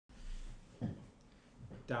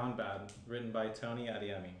Down Bad, written by Toni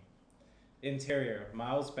Adeyemi. Interior,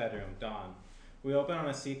 Miles' bedroom, dawn. We open on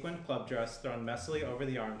a sequined club dress thrown messily over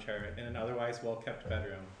the armchair in an otherwise well-kept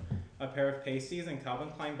bedroom. A pair of pasties and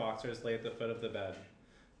Calvin Klein boxers lay at the foot of the bed.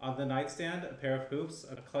 On the nightstand, a pair of hoops,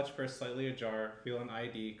 a clutch purse slightly ajar, reveal an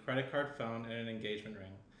ID, credit card, phone, and an engagement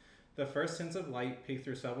ring. The first hints of light peek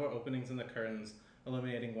through several openings in the curtains,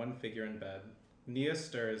 illuminating one figure in bed. Nia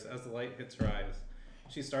stirs as the light hits her eyes.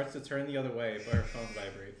 She starts to turn the other way, but her phone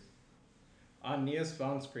vibrates. On Nia's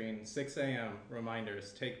phone screen, 6 a.m.,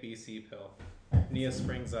 reminders, take BC pill. Nia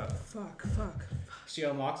springs up. Fuck. She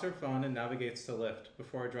unlocks her phone and navigates to Lyft.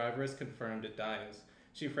 Before a driver is confirmed, it dies.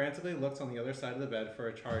 She frantically looks on the other side of the bed for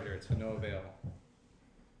a charger, to no avail.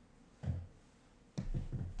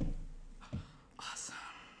 Awesome.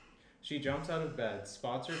 She jumps out of bed,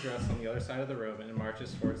 spots her dress on the other side of the room, and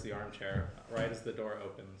marches towards the armchair, right as the door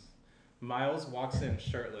opens. Miles walks in,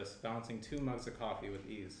 shirtless, balancing 2 mugs of coffee with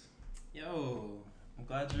ease. Yo, I'm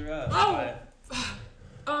glad you're up.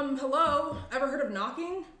 Hello? Ever heard of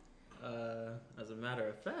knocking? As a matter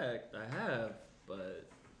of fact, I have, but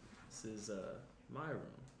this is, my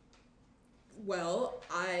room. Well,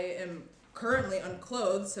 I am currently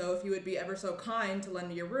unclothed, so if you would be ever so kind to lend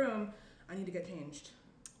me your room, I need to get changed.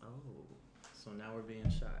 Oh, so now we're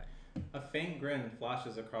being shy. A faint grin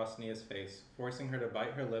flashes across Nia's face, forcing her to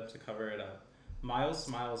bite her lip to cover it up. Miles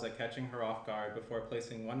smiles at catching her off guard before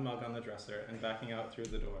placing 1 mug on the dresser and backing out through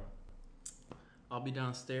the door. I'll be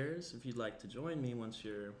downstairs if you'd like to join me once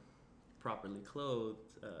you're properly clothed,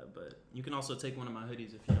 but you can also take one of my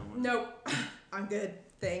hoodies if you don't want to. Nope. I'm good.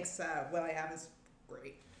 Thanks. What I have is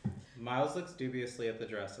great. Miles looks dubiously at the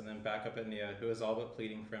dress and then back up at Nia, who is all but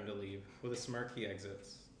pleading for him to leave. With a smirk, he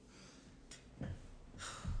exits.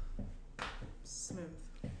 Smooth.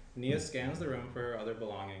 Nia scans the room for her other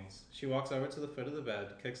belongings. She walks over to the foot of the bed,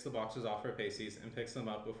 kicks the boxers off her pasties, and picks them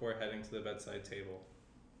up before heading to the bedside table.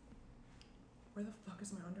 Where the fuck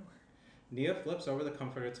is my underwear? Nia flips over the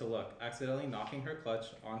comforter to look, accidentally knocking her clutch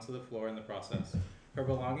onto the floor in the process. Her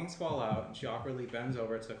belongings fall out, and she awkwardly bends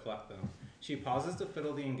over to collect them. She pauses to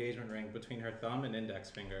fiddle the engagement ring between her thumb and index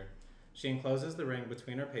finger. She encloses the ring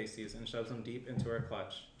between her pasties and shoves them deep into her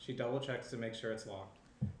clutch. She double-checks to make sure it's locked.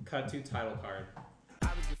 Cut to title card.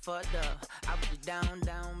 I was just fucked up. I was just down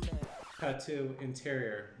bad. Cut to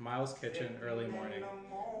interior, Miles' kitchen, early morning.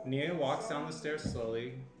 Nia walks down the stairs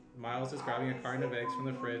slowly. Miles is grabbing a carton of eggs from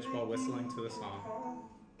the fridge while whistling to the song.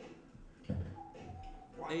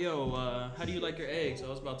 Hey, yo, how do you like your eggs? I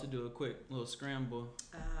was about to do a quick little scramble.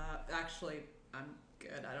 Actually, I'm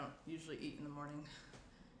good. I don't usually eat in the morning.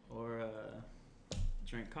 Or,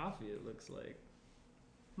 drink coffee, it looks like.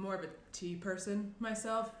 More of a tea person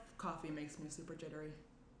myself. Coffee makes me super jittery.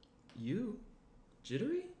 You?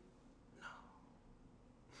 Jittery?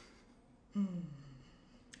 No.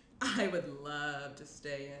 I would love to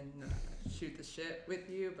stay and shoot the shit with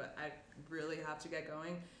you, but I really have to get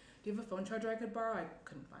going. Do you have a phone charger I could borrow? I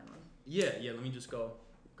couldn't find one. Yeah, let me just go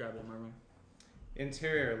grab it in my room.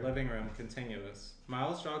 Interior, living room, continuous.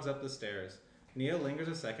 Miles jogs up the stairs. Nia lingers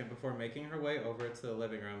a second before making her way over to the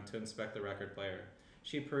living room to inspect the record player.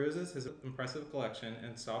 She peruses his impressive collection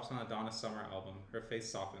and stops on a Donna Summer album. Her face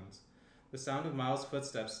softens. The sound of Miles'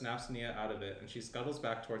 footsteps snaps Nia out of it, and she scuttles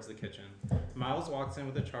back towards the kitchen. Miles walks in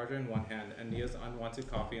with a charger in one hand and Nia's unwanted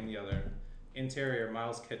coffee in the other. Interior,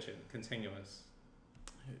 Miles' kitchen, continuous.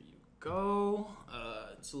 Here you go.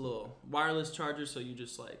 It's a little wireless charger, so you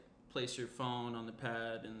just like place your phone on the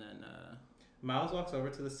pad and then Miles walks over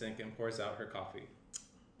to the sink and pours out her coffee.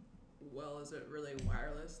 Well, is it really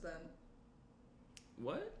wireless then?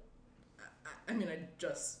 What? I mean, I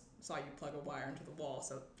just saw you plug a wire into the wall,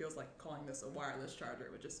 so it feels like calling this a wireless charger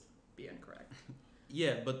would just be incorrect.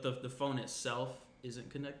 Yeah, but the phone itself isn't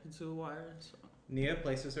connected to a wire. So. Nia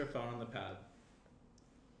places her phone on the pad.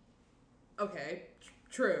 Okay,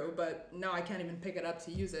 true, but now I can't even pick it up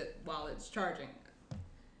to use it while it's charging.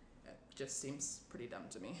 It just seems pretty dumb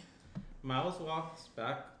to me. Miles walks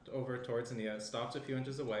back over towards Nia, stops a few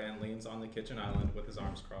inches away, and leans on the kitchen island with his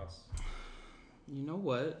arms crossed. You know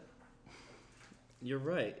what? You're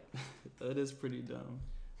right. That is pretty dumb.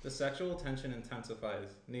 The sexual tension intensifies.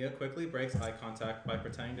 Nia quickly breaks eye contact by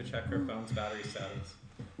pretending to check her phone's battery status.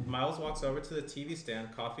 Miles walks over to the TV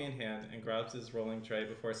stand, coffee in hand, and grabs his rolling tray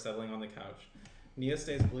before settling on the couch. Nia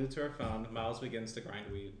stays glued to her phone. Miles begins to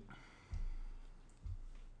grind weed.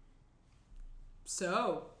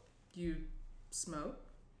 So, you smoke?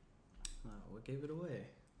 What gave it away?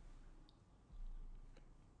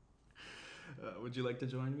 Would you like to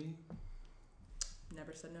join me?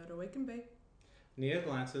 Never said no to wake and bake. Nia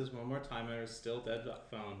glances one more time at her still dead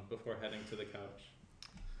phone before heading to the couch.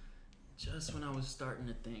 just when I was starting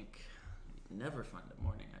to think we'd never find a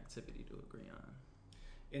morning activity to agree on.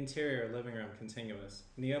 Interior, living room, continuous.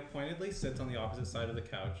 Nia pointedly sits on the opposite side of the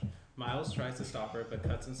couch. Miles tries to stop her, but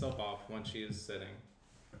cuts himself off when she is sitting.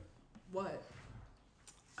 What?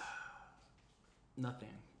 Nothing.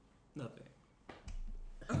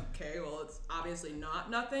 Okay, well, it's obviously not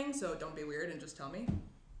nothing, so don't be weird and just tell me.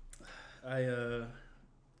 I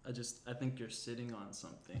think you're sitting on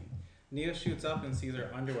something. Nia shoots up and sees her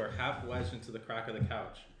underwear half wedged into the crack of the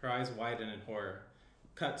couch. Her eyes widen in horror.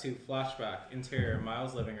 Cut to flashback, interior,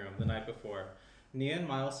 Miles' living room, the night before. Nia and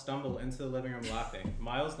Miles stumble into the living room laughing.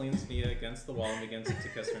 Miles leans Nia against the wall and begins to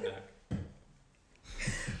kiss her neck.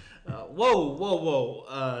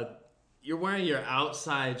 Whoa. You're wearing your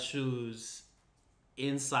outside shoes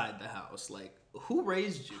inside the house. Like, who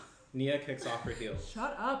raised you? Nia kicks off her heels.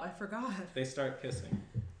 Shut up, I forgot. They start kissing.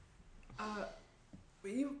 Will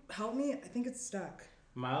you help me? I think it's stuck.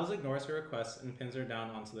 Miles ignores her request and pins her down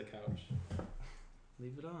onto the couch.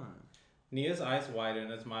 Leave it on. Nia's eyes widen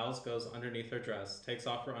as Miles goes underneath her dress, takes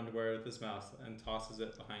off her underwear with his mouth, and tosses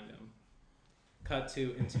it behind him. Cut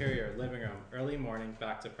to interior, living room, early morning,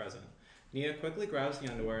 back to present. Nia quickly grabs the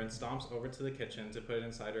underwear and stomps over to the kitchen to put it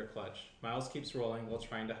inside her clutch. Miles keeps rolling while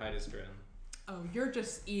trying to hide his grin. Oh, you're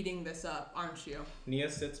just eating this up, aren't you? Nia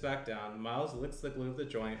sits back down. Miles licks the glue of the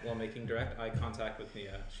joint while making direct eye contact with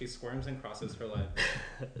Nia. She squirms and crosses her legs.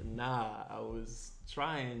 Nah, I was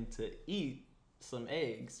trying to eat some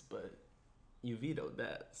eggs, but you vetoed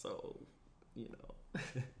that, so, you know.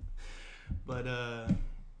 But,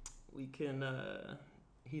 we can,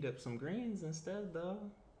 heat up some greens instead, though.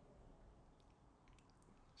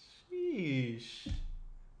 Sheesh.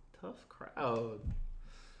 Tough crowd.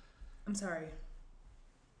 I'm sorry.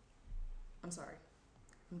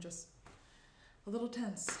 I'm just a little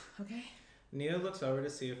tense, okay? Nia looks over to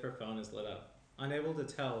see if her phone is lit up. Unable to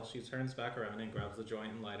tell, she turns back around and grabs the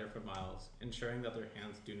joint and lighter from Miles, ensuring that their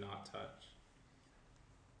hands do not touch.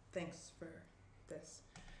 Thanks for this.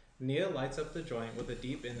 Nia lights up the joint with a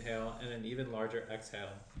deep inhale and an even larger exhale.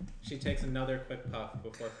 She takes another quick puff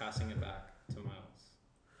before passing it back to Miles.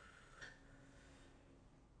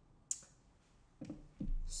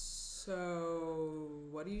 So,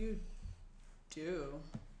 what do you do?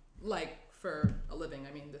 Like, for a living.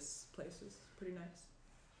 I mean, this place is pretty nice.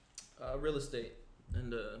 Real estate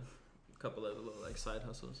and a couple of little like side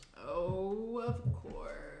hustles. Oh, of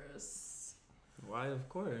course. Why, of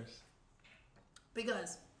course?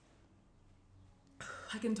 Because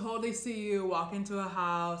I can totally see you walk into a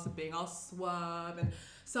house and being all suave and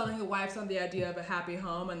selling the wives on the idea of a happy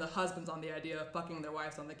home and the husbands on the idea of fucking their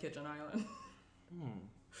wives on the kitchen island.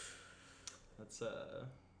 That's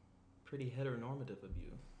pretty heteronormative of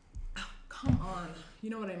you. Oh, come on. You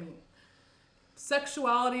know what I mean.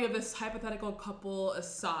 Sexuality of this hypothetical couple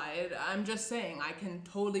aside, I'm just saying I can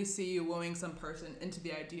totally see you wooing some person into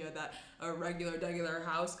the idea that a regular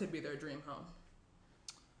house could be their dream home.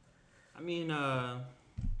 I mean,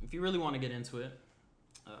 if you really want to get into it,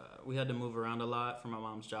 we had to move around a lot for my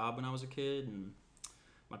mom's job when I was a kid, and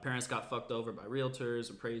my parents got fucked over by realtors,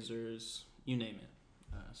 appraisers, you name it.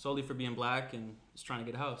 Solely for being black and just trying to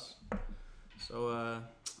get a house. So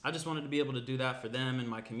I just wanted to be able to do that for them and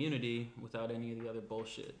my community without any of the other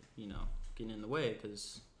bullshit, you know, getting in the way,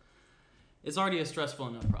 because it's already a stressful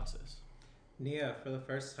enough process. Nia, for the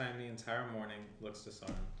first time the entire morning, looks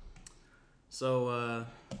disarmed. So,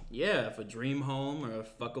 yeah, if a dream home or a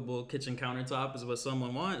fuckable kitchen countertop is what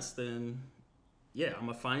someone wants, then yeah, I'm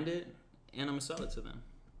gonna find it and I'm gonna sell it to them.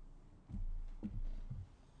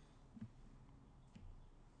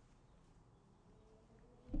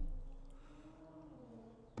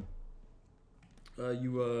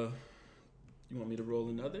 You want me to roll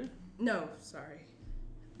another? No, sorry.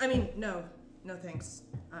 I mean, no thanks.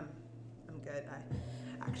 I'm good.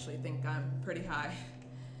 I actually think I'm pretty high.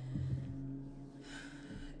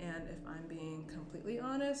 And if I'm being completely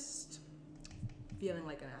honest, feeling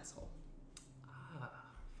like an asshole. Ah,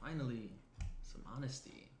 finally, some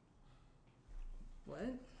honesty.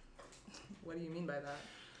 What? What do you mean by that?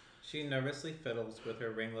 She nervously fiddles with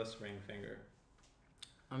her ringless ring finger.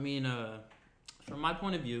 I mean, from my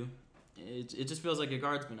point of view, it just feels like your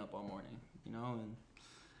guard's been up all morning, you know? And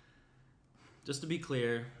just to be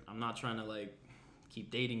clear, I'm not trying to, like, keep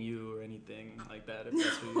dating you or anything like that. If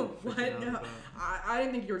that's what you're What? freaking out No. about. I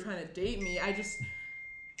didn't think you were trying to date me. I just...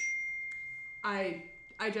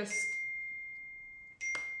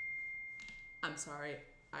 I'm sorry.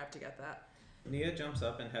 I have to get that. Nia jumps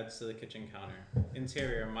up and heads to the kitchen counter.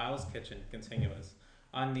 Interior, Miles' kitchen, continuous.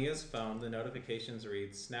 On Nia's phone, the notifications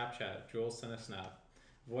read, Snapchat, Jules sent a snap.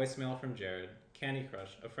 Voicemail from Jared. Candy Crush,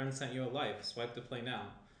 a friend sent you a life, swipe to play now.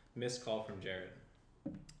 Missed call from Jared.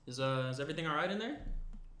 Is everything all right in there?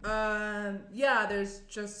 Yeah, there's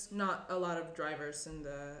just not a lot of drivers in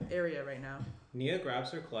the area right now. Nia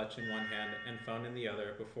grabs her clutch in one hand and phone in the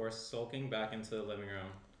other before sulking back into the living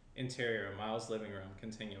room. Interior, Miles' living room,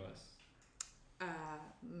 continuous.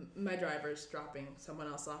 My driver's dropping someone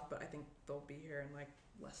else off, but I think they'll be here in like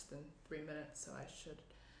less than 3 minutes, so I should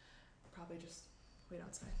probably just wait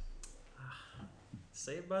outside.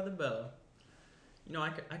 Saved by the bell. You know, I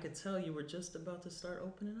could tell you were just about to start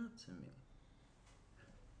opening up to me.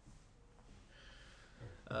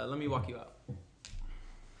 Let me walk you out.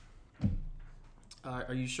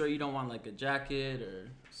 Are you sure you don't want like a jacket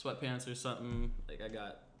or sweatpants or something? Like I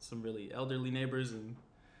got some really elderly neighbors and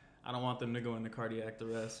I don't want them to go into cardiac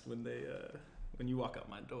arrest when you walk out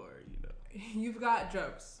my door, you know. You've got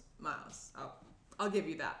jokes, Miles. I'll give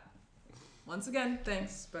you that. Once again,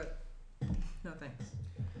 thanks, but no thanks.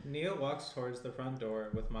 Nia walks towards the front door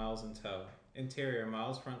with Miles in tow. Interior,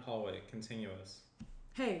 Miles' front hallway, continuous.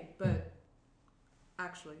 Hey, but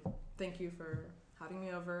actually, thank you for having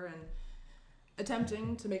me over and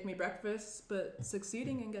attempting to make me breakfast, but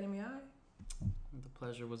succeeding in getting me high. The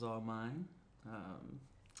pleasure was all mine.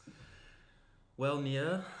 Well,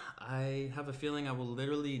 Nia, I have a feeling I will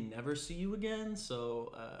literally never see you again,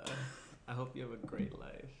 so I hope you have a great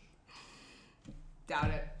life. Doubt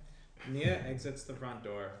it. Nia exits the front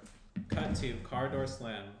door. Cut to car door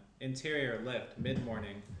slam. Interior, Lyft,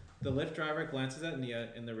 mid-morning. The Lyft driver glances at Nia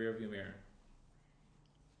in the rearview mirror.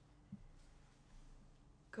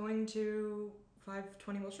 Going to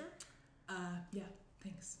 520 Wilshire? Yeah,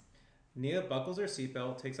 thanks. Nia buckles her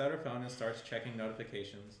seatbelt, takes out her phone, and starts checking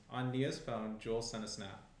notifications. On Nia's phone, Jules sent a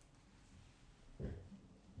snap.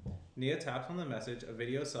 Nia taps on the message. A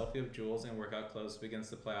video selfie of Jules in workout clothes begins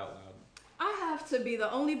to play out loud. I have to be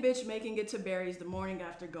the only bitch making it to Barry's the morning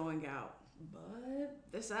after going out. But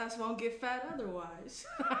this ass won't get fat otherwise.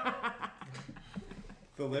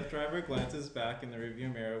 The Lyft driver glances back in the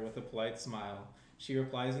rearview mirror with a polite smile. She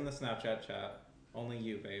replies in the Snapchat chat, "Only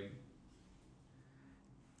you, babe."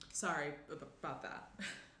 Sorry about that.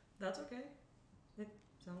 That's okay. It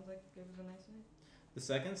sounds like it was a nice night. The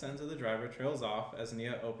second sentence of the driver trails off as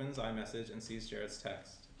Nia opens iMessage and sees Jared's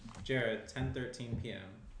text. Jared, 10:13 p.m.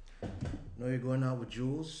 Know you're going out with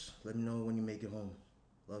Jules? Let me know when you make it home.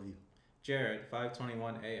 Love you. Jared,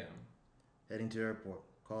 5:21 a.m. Heading to the airport.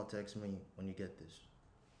 Call, text me when you get this.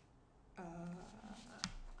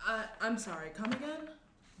 I'm sorry, come again?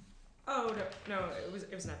 Oh, no, it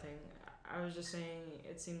was nothing. I was just saying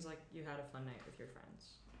it seems like you had a fun night with your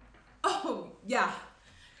friends. Oh, yeah.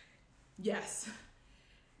 Yes.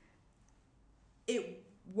 It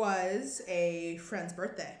was a friend's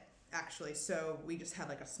birthday, actually, so we just had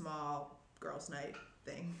like a small girls' night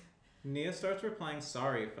thing. Nia starts replying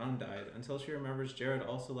sorry, phone died, until she remembers Jared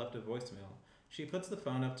also left a voicemail. She puts the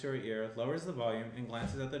phone up to her ear, lowers the volume, and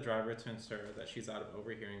glances at the driver to ensure that she's out of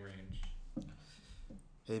overhearing range.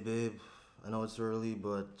 Hey babe, I know it's early,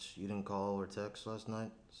 but you didn't call or text last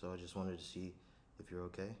night, so I just wanted to see if you're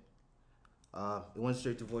okay. It went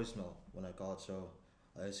straight to voicemail when I called, so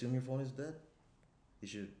I assume your phone is dead? You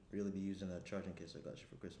should really be using that charging case I got you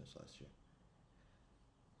for Christmas last year.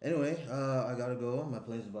 Anyway, I gotta go. My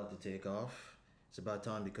plane's about to take off. It's about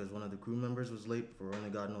time because one of the crew members was late for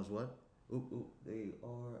running God knows what. Ooh, they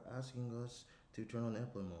are asking us to turn on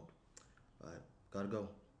airplane mode. Alright, gotta go.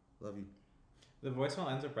 Love you. The voicemail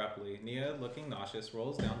ends abruptly. Nia, looking nauseous,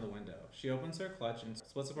 rolls down the window. She opens her clutch and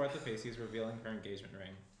splits apart the pasties, revealing her engagement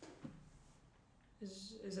ring.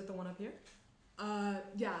 Is it the one up here?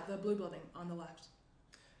 Yeah, the blue building on the left.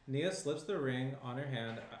 Nia slips the ring on her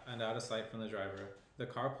hand and out of sight from the driver. The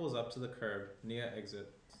car pulls up to the curb. Nia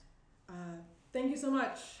exits. Thank you so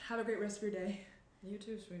much. Have a great rest of your day. You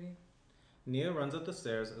too, sweetie. Nia runs up the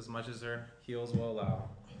stairs as much as her heels will allow.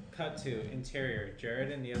 Cut to interior,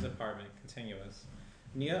 Jared and Nia's apartment, continuous.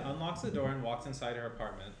 Nia unlocks the door and walks inside her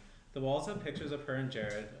apartment. The walls have pictures of her and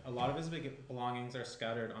Jared. A lot of his belongings are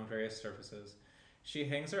scattered on various surfaces. She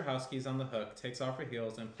hangs her house keys on the hook, takes off her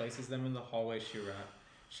heels, and places them in the hallway shoe rack.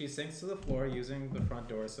 She sinks to the floor using the front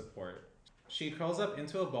door as support. She curls up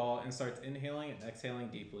into a ball and starts inhaling and exhaling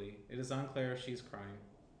deeply. It is unclear if she's crying.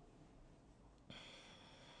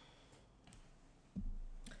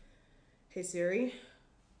 Hey Siri.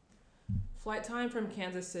 Flight time from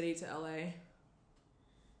Kansas City to LA.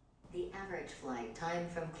 The average flight time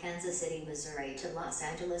from Kansas City, Missouri to Los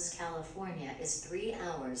Angeles, California is 3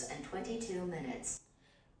 hours and 22 minutes.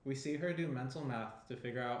 We see her do mental math to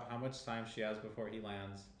figure out how much time she has before he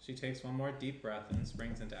lands. She takes one more deep breath and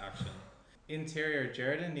springs into action. Interior,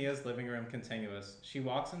 Jared and Nia's living room, continuous. She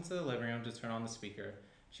walks into the living room to turn on the speaker.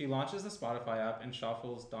 She launches the Spotify app and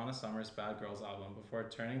shuffles Donna Summer's Bad Girls album before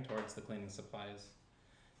turning towards the cleaning supplies.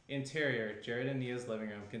 Interior, Jared and Nia's living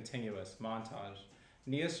room, continuous, montage.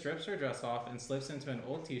 Nia strips her dress off and slips into an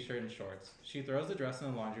old t-shirt and shorts. She throws the dress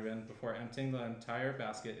in the laundry bin before emptying the entire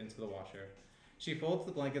basket into the washer. She folds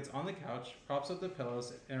the blankets on the couch, props up the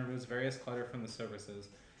pillows, and removes various clutter from the surfaces.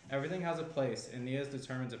 Everything has a place, and Nia is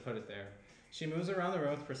determined to put it there. She moves around the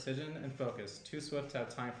room with precision and focus, too swift to have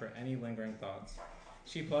time for any lingering thoughts.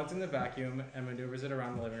 She plugs in the vacuum and maneuvers it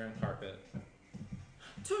around the living room carpet.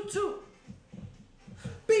 Toot toot.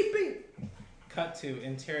 Beep beep. Cut to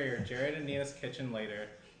interior, Jared and Nia's kitchen later.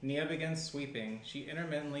 Nia begins sweeping. She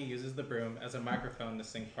intermittently uses the broom as a microphone to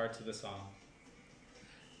sing parts of the song.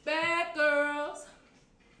 Bad girls.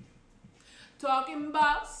 Talking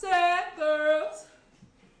about sad girls.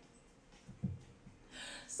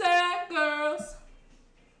 Sad girls.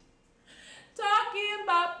 Talking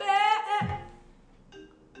about bad.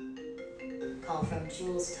 Call from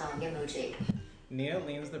Jules tongue emoji. Nia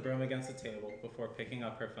leans the broom against the table before picking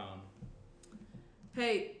up her phone.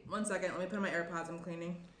 Hey, 1 second. Let me put on my AirPods. I'm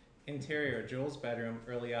cleaning. Interior, Jules' bedroom,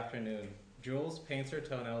 early afternoon. Jules paints her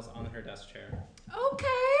toenails on her desk chair. Okay,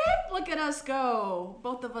 look at us go.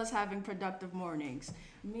 Both of us having productive mornings.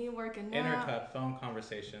 Me working now. Intercut phone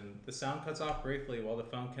conversation. The sound cuts off briefly while the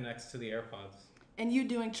phone connects to the AirPods. And you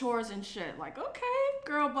doing chores and shit. Like, okay,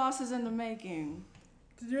 girl boss is in the making.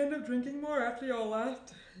 Did you end up drinking more after y'all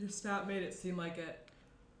left? Your snap made it seem like it.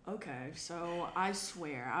 Okay, so I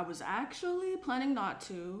swear, I was actually planning not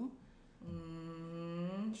to.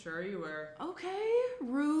 Sure you were. Okay,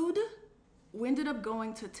 rude. We ended up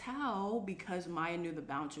going to Tao because Maya knew the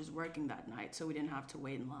bouncers working that night, so we didn't have to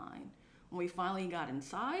wait in line. When we finally got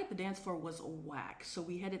inside, the dance floor was whack, so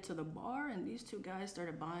we headed to the bar, and these two guys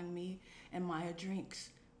started buying me and Maya drinks.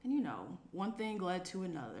 And you know, one thing led to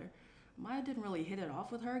another. Maya didn't really hit it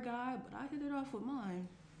off with her guy, but I hit it off with mine.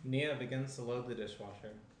 Nia begins to load the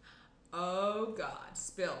dishwasher. Oh God,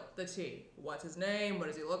 spill the tea. What's his name? What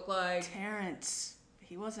does he look like? Terrence.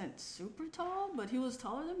 He wasn't super tall, but he was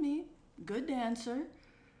taller than me. Good dancer.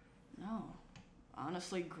 No,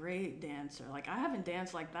 honestly, great dancer. Like, I haven't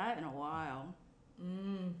danced like that in a while.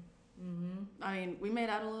 I mean, we made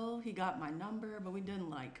out a little. He got my number, but we didn't,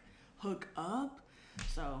 like, hook up.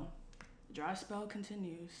 So, the dry spell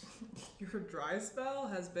continues. Your dry spell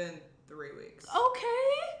has been 3 weeks.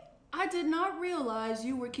 Okay. I did not realize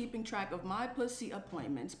you were keeping track of my pussy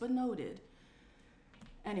appointments, but noted.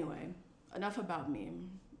 Anyway, enough about me.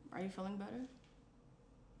 Are you feeling better?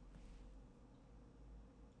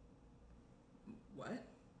 What?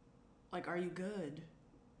 Like, are you good?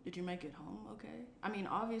 Did you make it home okay? I mean,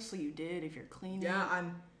 obviously you did if you're cleaning. Yeah,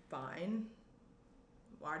 I'm fine.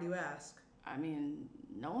 Why do you ask? I mean,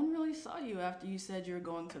 no one really saw you after you said you were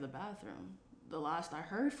going to the bathroom. The last I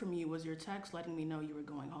heard from you was your text letting me know you were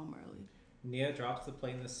going home early. Nia drops the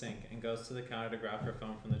plate in the sink and goes to the counter to grab her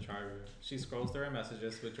phone from the charger. She scrolls through her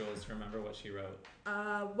messages with Jules to remember what she wrote.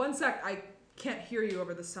 1 sec. I can't hear you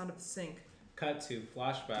over the sound of the sink. Cut to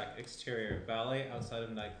flashback, exterior, Valet outside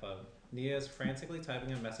of nightclub. Nia is frantically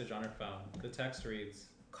typing a message on her phone. The text reads,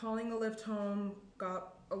 Calling the Lyft home,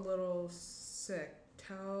 got a little sick.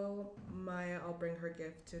 Tell Maya I'll bring her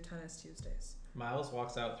gift to tennis Tuesdays. Miles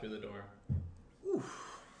walks out through the door.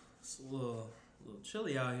 Oof, it's a little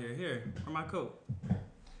chilly out here. Here, for my coat.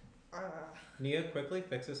 Nia quickly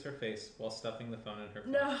fixes her face while stuffing the phone in her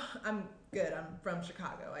phone. No, I'm good. I'm from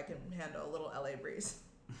Chicago. I can handle a little LA breeze.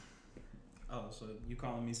 Oh, so you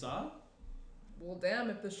calling me sob? Well, damn,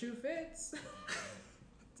 if the shoe fits.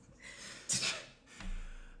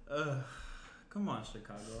 Come on,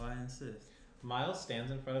 Chicago, I insist. Miles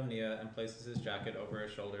stands in front of Nia and places his jacket over her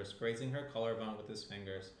shoulders, grazing her collarbone with his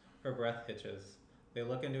fingers. Her breath hitches. They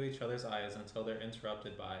look into each other's eyes until they're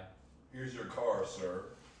interrupted by... Here's your car, sir.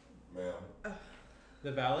 Ma'am.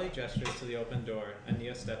 The valet gestures to the open door, and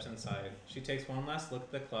Nia steps inside. She takes one last look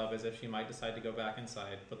at the club as if she might decide to go back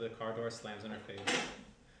inside, but the car door slams in her face.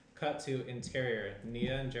 Cut to interior,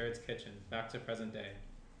 Nia and Jared's kitchen, back to present day.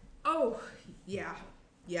 Oh, yeah.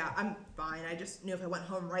 Yeah, I'm fine. I just knew if I went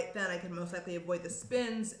home right then, I could most likely avoid the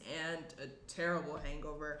spins and a terrible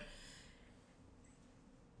hangover.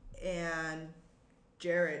 And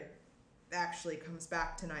Jared actually comes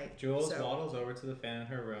back tonight. Jules waddles over to the fan in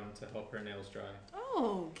her room to help her nails dry.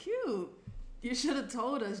 Oh, cute. You should have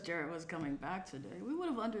told us Jared was coming back today. We would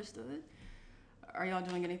have understood. Are y'all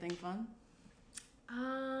doing anything fun?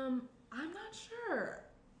 I'm not sure.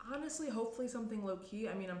 Honestly, hopefully something low-key.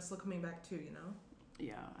 I mean, I'm still coming back too, you know?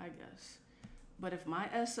 Yeah, I guess. But if my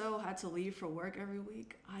SO had to leave for work every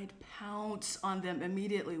week, I'd pounce on them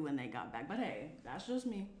immediately when they got back. But hey, that's just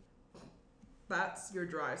me. That's your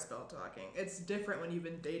dry spell talking. It's different when you've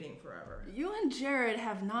been dating forever. You and Jared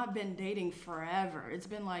have not been dating forever. It's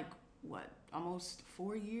been like, what, almost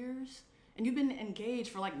 4 years? And you've been engaged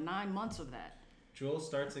for like 9 months of that. Jules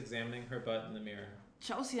starts examining her butt in the mirror.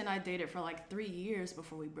 Chelsea and I dated for like 3 years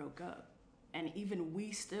before we broke up. And even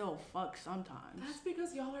we still fuck sometimes. That's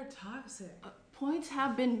because y'all are toxic. Points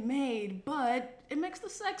have been made, but it makes the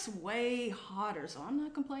sex way hotter, so I'm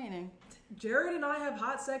not complaining. Jared and I have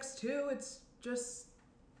hot sex too. It's just,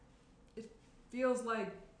 it feels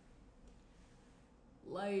like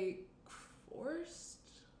forced.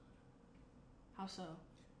 How so?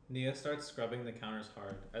 Nia starts scrubbing the counters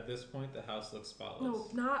hard. At this point, the house looks spotless. No,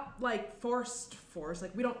 not like forced.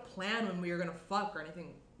 Like we don't plan when we are gonna fuck or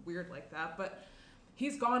anything weird like that, but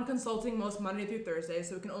he's gone consulting most Monday through Thursday,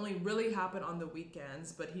 so it can only really happen on the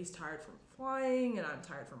weekends, but he's tired from flying and I'm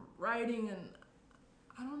tired from writing, and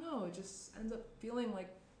I don't know, it just ends up feeling like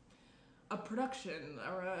a production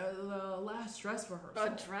or the last dress rehearsal.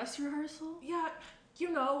 A dress rehearsal? Yeah, you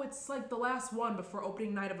know, it's like the last one before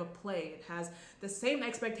opening night of a play. It has the same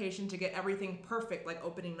expectation to get everything perfect like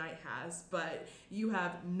opening night has, but you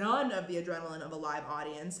have none of the adrenaline of a live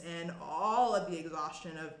audience and all of the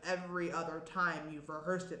exhaustion of every other time you've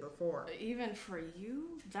rehearsed it before. Even for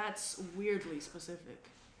you? That's weirdly specific.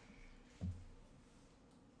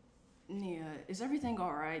 Nia, is everything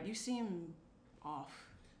alright? You seem off.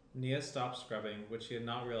 Nia stopped scrubbing, which she had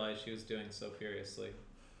not realized she was doing so furiously.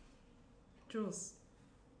 Jules,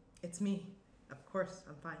 it's me. Of course,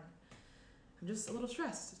 I'm fine. I'm just a little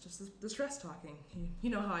stressed. It's just the stress talking. You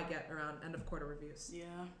know how I get around end of quarter reviews. Yeah.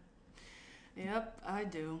 Yep, I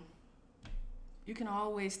do. You can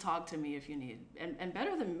always talk to me if you need. And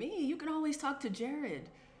better than me, you can always talk to Jared.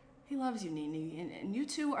 He loves you, Nini. And you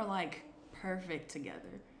two are like perfect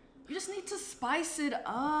together. You just need to spice it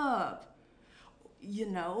up. You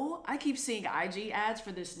know, I keep seeing IG ads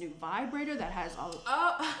for this new vibrator that has all of...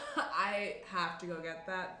 Oh, I have to go get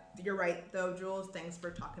that. You're right, though, Jules. Thanks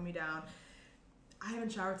for talking me down. I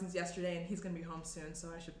haven't showered since yesterday, and he's going to be home soon, so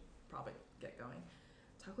I should probably get going.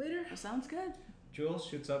 Talk later? That sounds good. Jules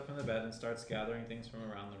shoots up from the bed and starts gathering things from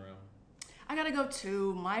around the room. I gotta go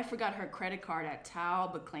too. Mai forgot her credit card at Tao,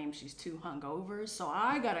 but claims she's too hungover, so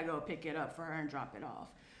I gotta go pick it up for her and drop it off.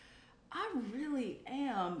 I really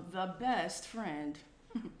am the best friend.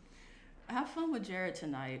 Have fun with Jared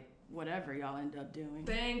tonight, whatever y'all end up doing.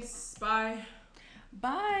 Thanks. Bye.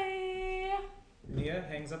 Bye. Nia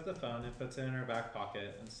hangs up the phone and puts it in her back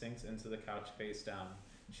pocket and sinks into the couch face down.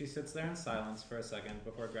 She sits there in silence for a second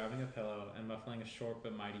before grabbing a pillow and muffling a short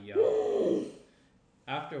but mighty yell.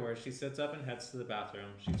 Afterwards, she sits up and heads to the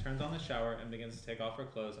bathroom. She turns on the shower and begins to take off her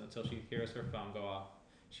clothes until she hears her phone go off.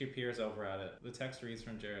 She peers over at it. The text reads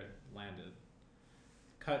from Jared. Landed.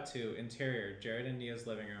 Cut to interior, Jared and Nia's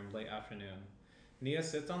living room, late afternoon. Nia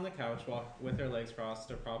sits on the couch with her legs crossed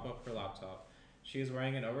to prop up her laptop. She is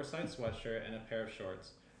wearing an oversized sweatshirt and a pair of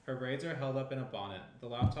shorts. Her braids are held up in a bonnet. The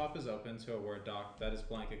laptop is open to a Word doc that is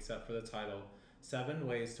blank except for the title, 7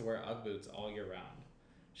 Ways to Wear Ugg Boots All Year Round.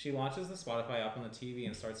 She launches the Spotify app on the TV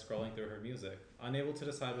and starts scrolling through her music. Unable to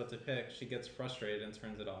decide what to pick, she gets frustrated and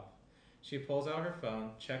turns it off. She pulls out her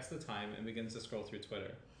phone, checks the time, and begins to scroll through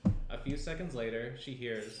Twitter. A few seconds later, she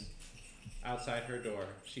hears outside her door.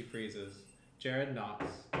 She freezes. Jared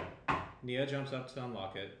knocks. Nia jumps up to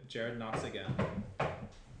unlock it. Jared knocks again.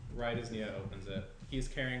 Right as Nia opens it. He's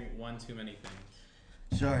carrying one too many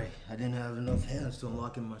things. Sorry, I didn't have enough hands to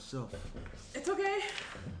unlock it myself. It's okay.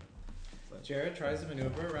 Jared tries to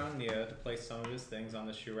maneuver around Nia to place some of his things on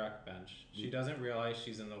the shoe rack bench. She doesn't realize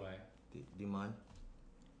she's in the way. Do you mind?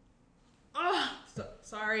 Oh,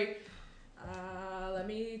 sorry. Let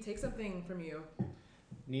me take something from you.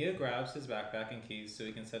 Nia grabs his backpack and keys so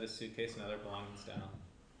he can set his suitcase and other belongings down.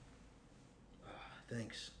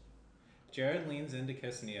 Thanks. Jared leans in to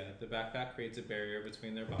kiss Nia. The backpack creates a barrier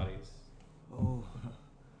between their bodies. Oh,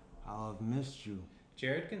 how I've missed you.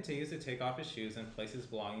 Jared continues to take off his shoes and place his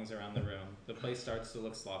belongings around the room. The place starts to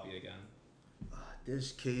look sloppy again.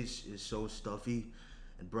 This case is so stuffy,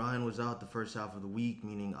 and Brian was out the first half of the week,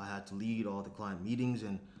 meaning I had to lead all the client meetings,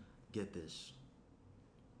 and get this.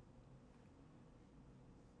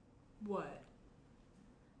 What?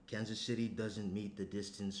 Kansas City doesn't meet the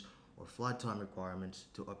distance or flight time requirements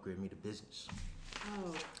to upgrade me to business.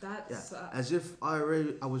 Oh, that's... Yeah, as if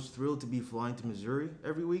I was thrilled to be flying to Missouri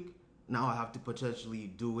every week. Now I have to potentially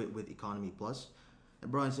do it with Economy Plus.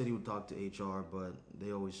 And Brian said he would talk to HR, but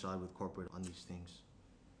they always side with corporate on these things.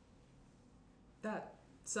 That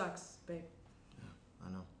sucks, babe. Yeah,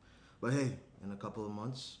 I know. But hey, in a couple of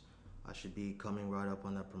months, I should be coming right up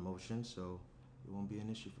on that promotion, so it won't be an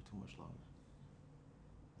issue for too much longer.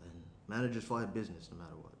 And Managers fly business no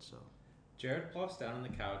matter what, so. Jared plops down on the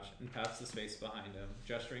couch and pats the space behind him,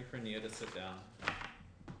 gesturing for Nia to sit down.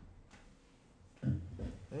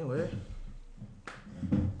 Anyway,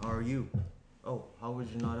 how are you? Oh, how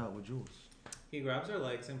was your night out with Jules? He grabs her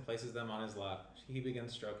legs and places them on his lap. He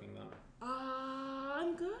begins stroking them.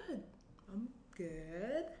 I'm good. I'm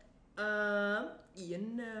good. You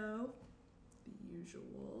know, the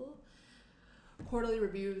usual. Quarterly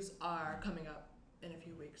reviews are coming up in a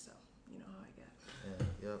few weeks, so you know how I get.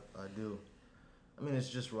 Yeah, yep, I do. I mean, it's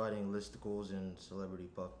just writing listicles and celebrity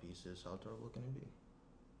puff pieces. How terrible can it be?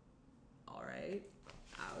 All right.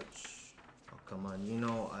 Ouch. Oh, come on. You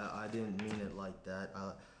know, I didn't mean it like that.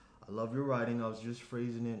 I love your writing. I was just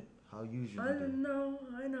phrasing it how you usually do.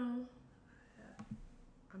 I know. Yeah.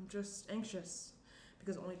 I'm just anxious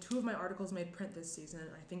because only 2 of my articles made print this season.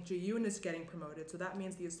 I think Ji-yoon is getting promoted, so that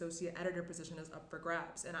means the associate editor position is up for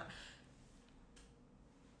grabs. And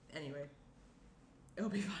anyway, it'll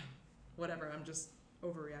be fine. Whatever, I'm just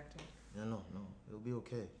overreacting. Yeah, no, it'll be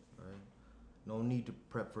okay, alright? No need to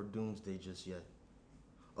prep for doomsday just yet.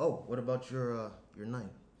 Oh, what about your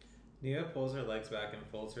night? Nia pulls her legs back and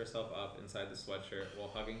folds herself up inside the sweatshirt while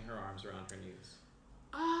hugging her arms around her knees.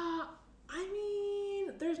 I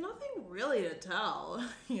mean, there's nothing really to tell.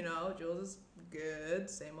 You know, Jules is good,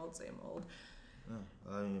 same old. Yeah,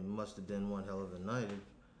 I mean, it must have been one hell of a night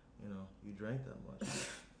if, you drank that much.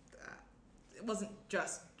 It wasn't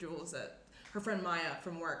just Jules. Her friend Maya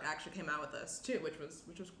from work actually came out with us too, which was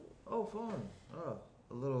cool. Oh, fun. Oh,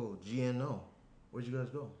 a little GNO. Where'd you guys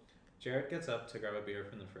go? Jared gets up to grab a beer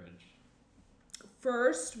from the fridge.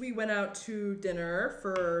 First, we went out to dinner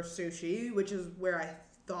for sushi, which is where I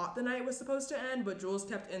thought the night was supposed to end, but Jules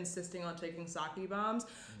kept insisting on taking sake bombs.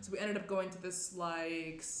 So we ended up going to this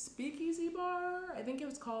speakeasy bar. I think it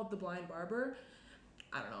was called The Blind Barber.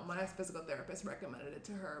 I don't know, my physical therapist recommended it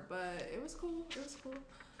to her, but it was cool.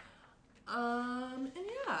 And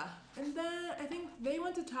yeah, and then I think they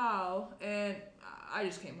went to Tao, and I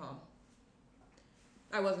just came home.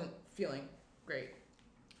 I wasn't feeling great.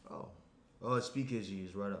 Oh, speakeasy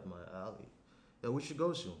is right up my alley. Yeah, we should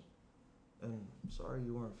go soon. And sorry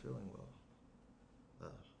you weren't feeling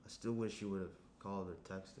well. I still wish you would have called or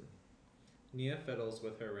texted. Nia fiddles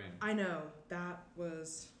with her ring. I know, that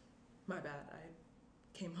was my bad. I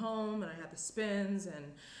came home and I had the spins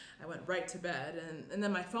and I went right to bed and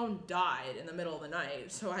then my phone died in the middle of the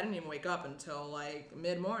night, so I didn't even wake up until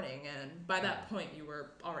mid-morning, and by that point you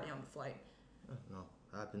were already on the flight. No,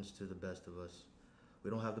 happens to the best of us. We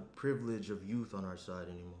don't have the privilege of youth on our side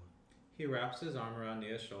anymore. He wraps his arm around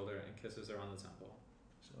Nia's shoulder and kisses her on the temple.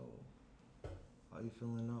 So, how are you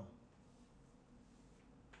feeling now?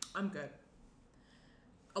 I'm good.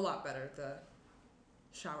 A lot better. The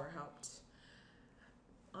shower helped.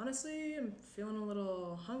 Honestly, I'm feeling a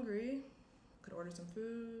little hungry. Could order some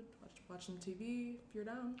food, watch some TV if you're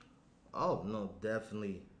down. Oh, no,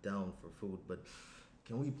 definitely down for food, but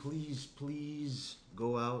can we please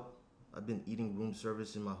go out? I've been eating room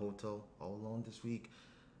service in my hotel all alone this week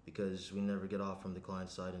because we never get off from the client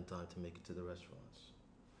side in time to make it to the restaurants.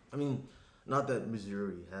 I mean, not that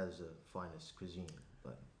Missouri has the finest cuisine,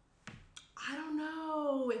 but... I don't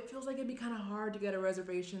know. It feels like it'd be kind of hard to get a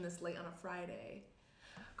reservation this late on a Friday.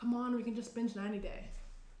 Come on, we can just binge 90 Day.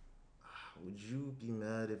 Would you be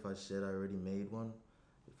mad if I said I already made one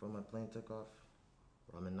before my plane took off?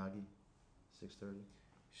 Ramen nagi, 6:30.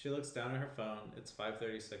 She looks down at her phone. It's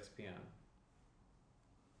 5:36 p.m.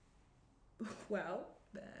 Well,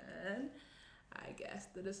 then, I guess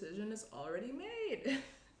the decision is already made.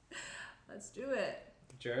 Let's do it.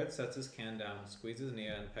 Jared sets his can down, squeezes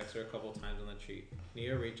Nia, and pecks her a couple times on the cheek.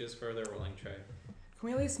 Nia reaches for their rolling tray. Can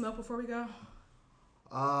we at least smoke before we go?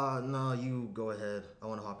 No, you go ahead. I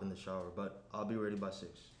want to hop in the shower, but I'll be ready by 6.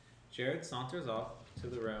 Jared saunters off to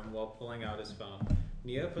the room while pulling out his phone.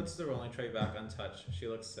 Nia puts the rolling tray back untouched. She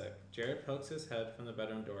looks sick. Jared pokes his head from the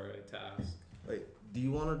bedroom doorway to ask. Wait, do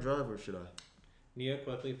you want to drive or should I? Nia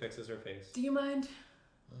quickly fixes her face. Do you mind?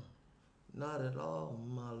 Not at all,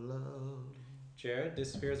 my love. Jared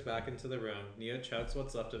disappears back into the room. Nia chugs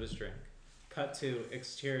what's left of his drink. Cut to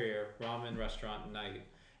exterior ramen restaurant night.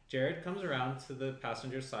 Jared comes around to the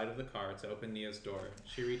passenger side of the car to open Nia's door.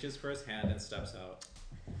 She reaches for his hand and steps out.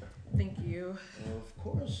 Thank you. Of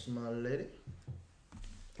course, my lady.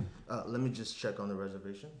 Let me just check on the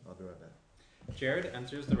reservation. I'll be right back. Jared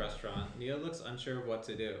enters the restaurant. Nia looks unsure of what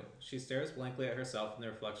to do. She stares blankly at herself in the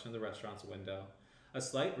reflection of the restaurant's window. A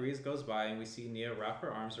slight breeze goes by and we see Nia wrap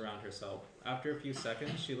her arms around herself. After a few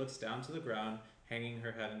seconds, she looks down to the ground, hanging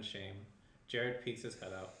her head in shame. Jared peeks his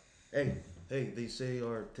head out. Hey, they say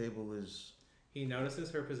our table is... He notices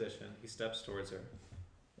her position. He steps towards her.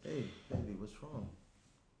 Hey, baby, what's wrong?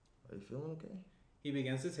 Are you feeling okay? He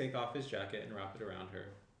begins to take off his jacket and wrap it around her.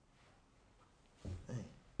 Hey,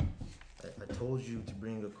 I told you to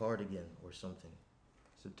bring a cardigan or something.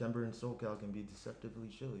 September in SoCal can be deceptively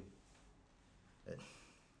chilly. Hey,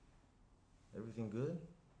 everything good?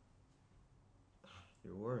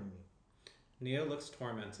 You're worrying me. Nia looks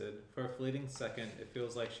tormented. For a fleeting second, it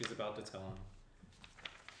feels like she's about to tell him.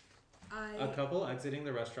 A couple exiting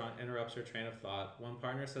the restaurant interrupts her train of thought. One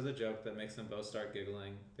partner says a joke that makes them both start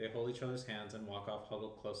giggling. They hold each other's hands and walk off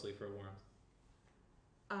huddled closely for warmth.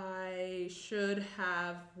 I should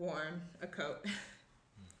have worn a coat.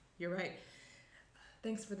 You're right.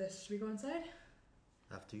 Thanks for this. Should we go inside?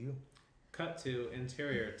 After you. Cut to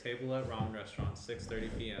interior table at ramen restaurant,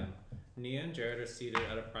 6:30 p.m. Nia and Jared are seated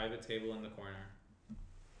at a private table in the corner.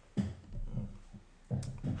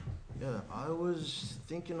 Yeah, I was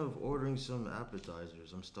thinking of ordering some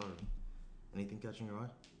appetizers. I'm starving. Anything catching your eye?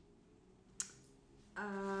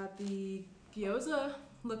 The gyoza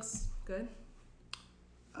looks good.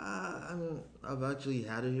 I mean, I've actually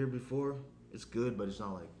had it here before. It's good, but it's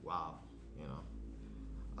not like, wow, you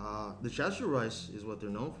know. The chashu rice is what they're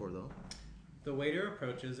known for, though. The waiter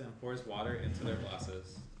approaches and pours water into their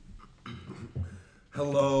glasses.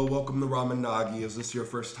 Hello, welcome to Ramen Nagi. Is this your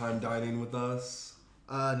first time dining with us?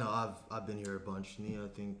 No, I've been here a bunch. Nia, I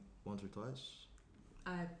think once or twice.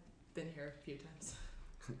 I've been here a few times.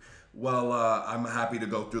 Well, I'm happy to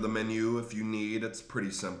go through the menu if you need. It's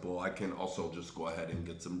pretty simple. I can also just go ahead and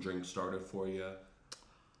get some drinks started for you.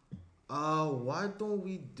 Why don't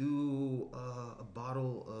we do a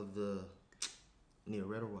bottle of the Nia,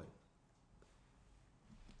 red or white?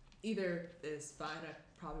 Either is fine. I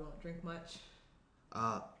probably won't drink much.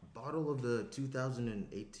 Bottle of the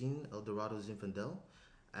 2018 El Dorado Zinfandel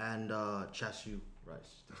and chashu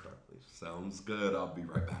rice to start, please. Sounds good. I'll be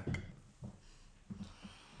right back.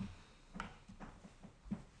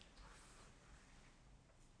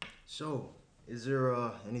 So, is there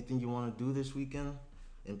anything you want to do this weekend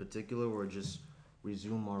in particular, or just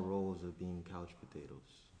resume our roles of being couch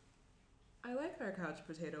potatoes? I like our couch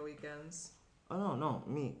potato weekends. Oh, no,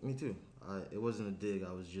 me too. It wasn't a dig.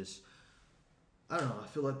 I was just, I don't know. I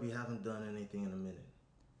feel like we haven't done anything in a minute.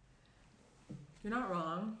 You're not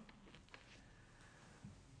wrong.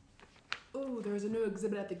 Ooh, there's a new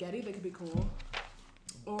exhibit at the Getty that could be cool.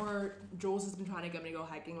 Or Jules has been trying to get me to go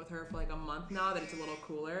hiking with her for like a month now that it's a little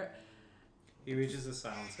cooler. He reaches to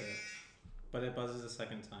silence it, but it buzzes a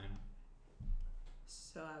second time.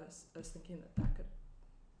 So I was thinking that could.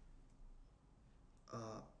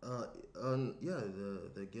 Yeah,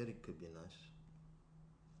 the Getty could be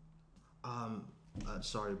nice.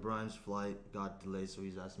 Sorry, Brian's flight got delayed, so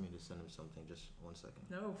he's asking me to send him something. Just 1 second.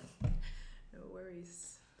 No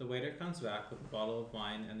worries. The waiter comes back with a bottle of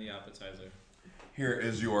wine and the appetizer. Here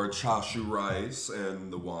is your chashu rice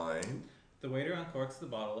and the wine. The waiter uncorks the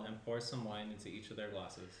bottle and pours some wine into each of their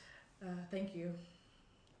glasses. Thank you.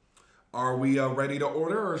 Are we ready to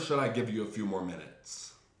order, or should I give you a few more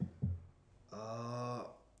minutes?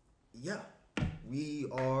 Yeah, we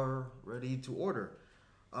are ready to order.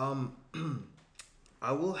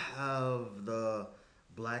 I will have the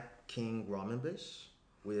Black King ramen base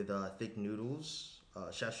with thick noodles,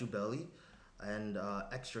 chashu belly, and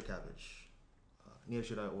extra cabbage. Nia,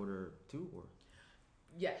 should I order two or?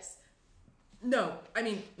 Yes. No,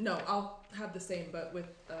 I'll have the same, but with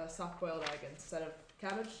soft-boiled egg instead of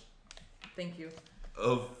cabbage. Thank you.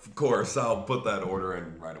 Of course, I'll put that order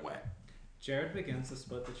in right away. Jared begins to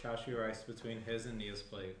split the chashu rice between his and Nia's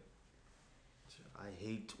plate. I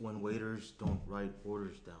hate when waiters don't write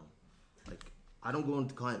orders down. Like, I don't go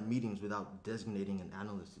into client meetings without designating an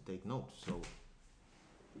analyst to take notes. So,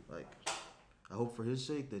 like, I hope for his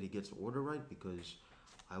sake that he gets the order right, because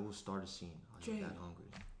I will start a scene. I'm that hungry.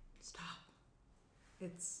 Stop.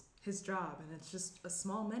 It's his job, and it's just a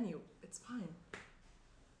small menu. It's fine.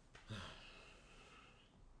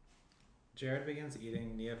 Jared begins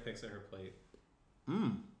eating. Nia picks at her plate.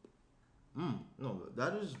 No,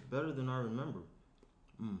 that is better than I remember.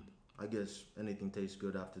 I guess anything tastes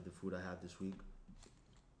good after the food I had this week.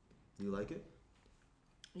 Do you like it?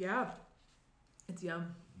 Yeah. It's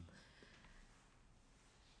yum.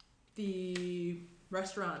 The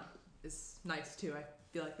restaurant is nice, too. I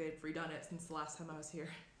feel like they've redone it since the last time I was here.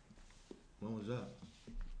 When was that?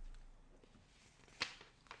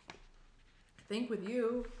 I think with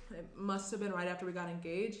you, it must have been right after we got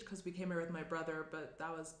engaged, because we came here with my brother, but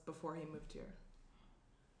that was before he moved here.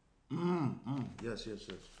 Yes.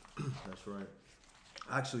 That's right.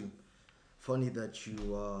 Actually, funny that you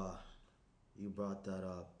brought that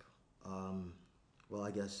up. Well,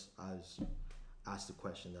 I guess I was asked the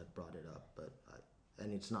question that brought it up, but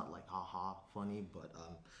and it's not like haha funny, but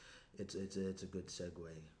it's a good segue.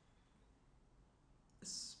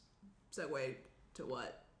 Segue to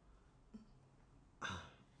what?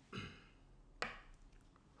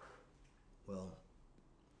 Well,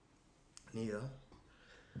 Nia,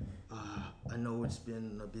 I know it's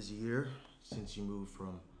been a busy year since you moved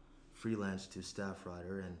from freelance to staff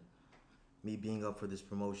writer, and me being up for this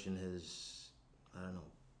promotion has, I don't know,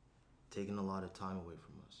 taken a lot of time away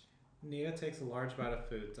from us. Nia takes a large bite of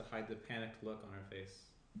food to hide the panicked look on her face.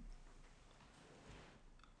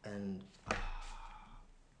 And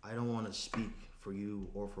I don't want to speak for you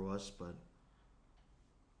or for us, but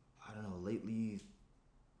I don't know, lately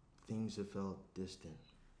things have felt distant.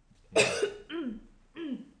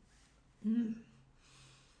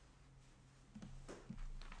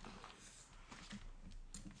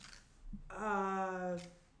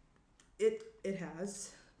 It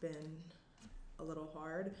has been a little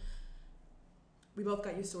hard. We both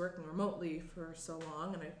got used to working remotely for so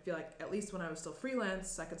long, and I feel like at least when I was still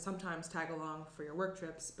freelance, I could sometimes tag along for your work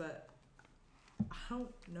trips, but I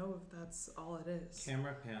don't know if that's all it is.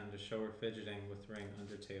 Camera pan to show her fidgeting with ring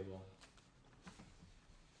under table.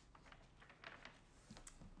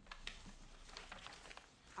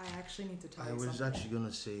 I actually need to tell you I was something. actually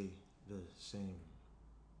gonna say the same.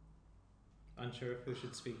 Unsure of who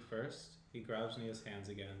should speak first, he grabs Nia's hands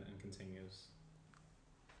again and continues.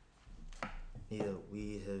 Nia,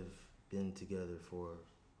 we have been together for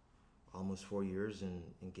almost 4 years and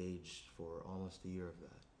engaged for almost a year of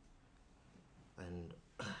that. And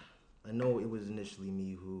I know it was initially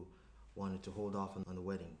me who wanted to hold off on the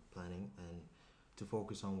wedding planning and to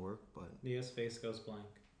focus on work, but Nia's face goes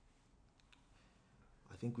blank.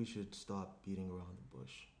 I think we should stop beating around the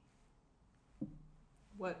bush.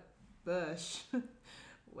 What bush?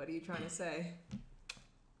 What are you trying to say?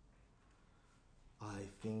 I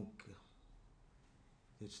think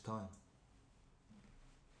it's time.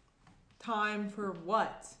 Time for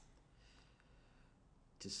what?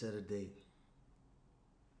 To set a date.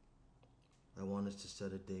 I want us to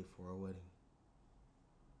set a date for our wedding.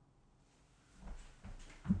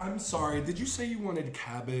 I'm sorry, did you say you wanted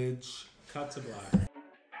cabbage? Cut to black.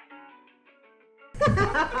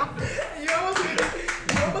 You almost made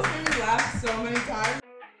me laugh so many times.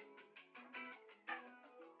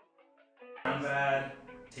 I'm bad.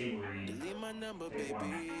 Table read.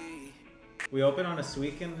 We open on a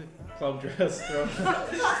sweekened club dress thrown.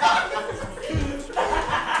 Somebody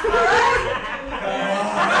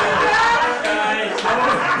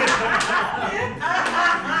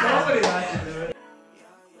has to do it.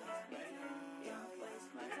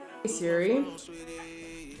 Hey Siri.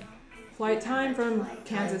 Flight time from Flight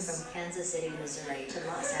time Kansas. from Kansas City, Missouri to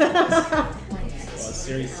Los Angeles, California is Well,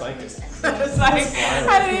 Siri's 3 hours psychic. and It's like,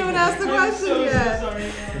 I didn't even ask the question yet.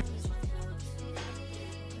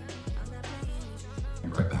 Be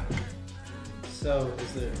right back. So,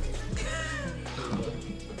 is there...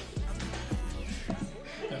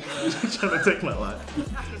 Trying to take my life.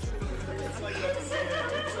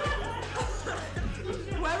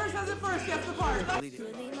 Whoever says it first gets the part.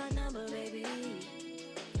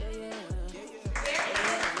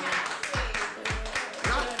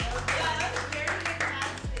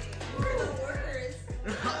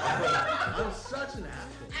 I'm such an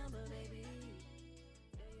asshole.